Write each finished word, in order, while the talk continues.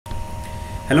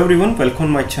Hello everyone, welcome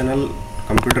to my channel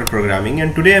Computer Programming,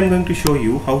 and today I'm going to show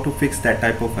you how to fix that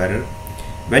type of error.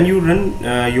 When you run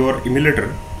your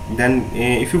emulator, then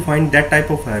if you find that type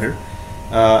of error,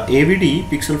 AVD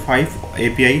Pixel 5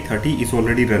 API 30 is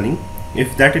already running.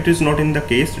 If that it is not in the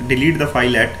case, delete the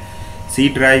file at C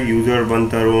drive user 10,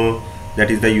 that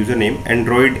is the username,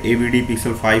 Android AVD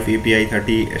Pixel 5 API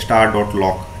 30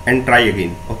 star.lock, and try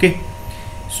again. Okay,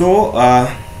 so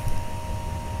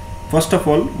first of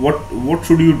all, what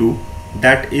should you do?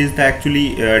 That is the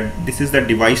actually this is the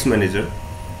device manager.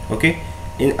 Okay,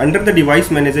 under the device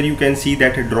manager you can see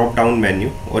that a drop down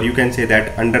menu, or you can say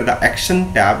that under the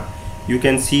action tab you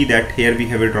can see that here we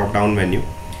have a drop down menu.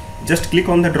 Just click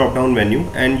on the drop down menu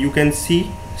and you can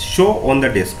see show on the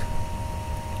disk.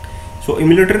 So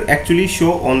emulator actually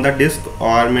show on the disk,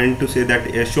 or meant to say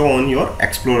that show on your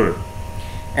explorer.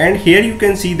 And here you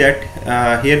can see that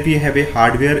here we have a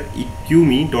hardware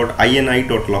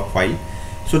eqme.ini.log file.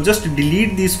 So just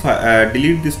delete this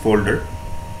folder,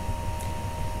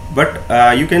 but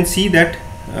you can see that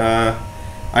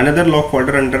another log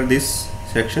folder under this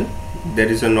section there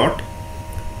is a not.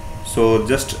 So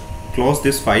just close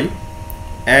this file,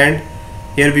 and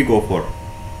here we go for,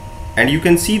 and you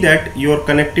can see that your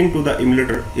connecting to the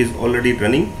emulator is already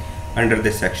running under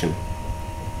this section.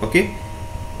 Okay,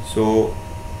 so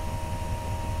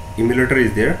emulator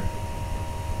is there,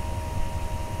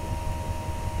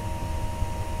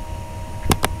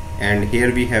 and here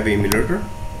we have emulator.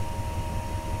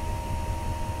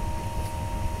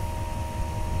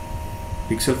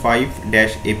 Pixel 5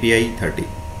 API 30.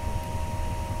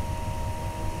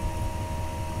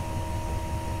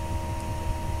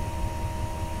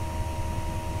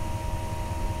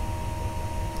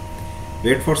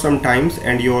 Wait for some times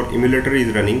and your emulator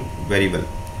is running very well.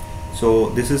 So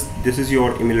this is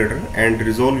your emulator, and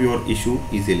resolve your issue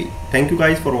easily. Thank you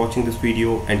guys for watching this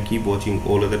video, and keep watching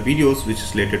all other videos which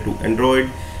is related to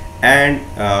Android and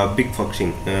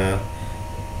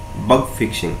bug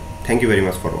fixing. Thank you very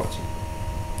much for watching,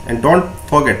 and don't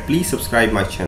forget, please subscribe my channel.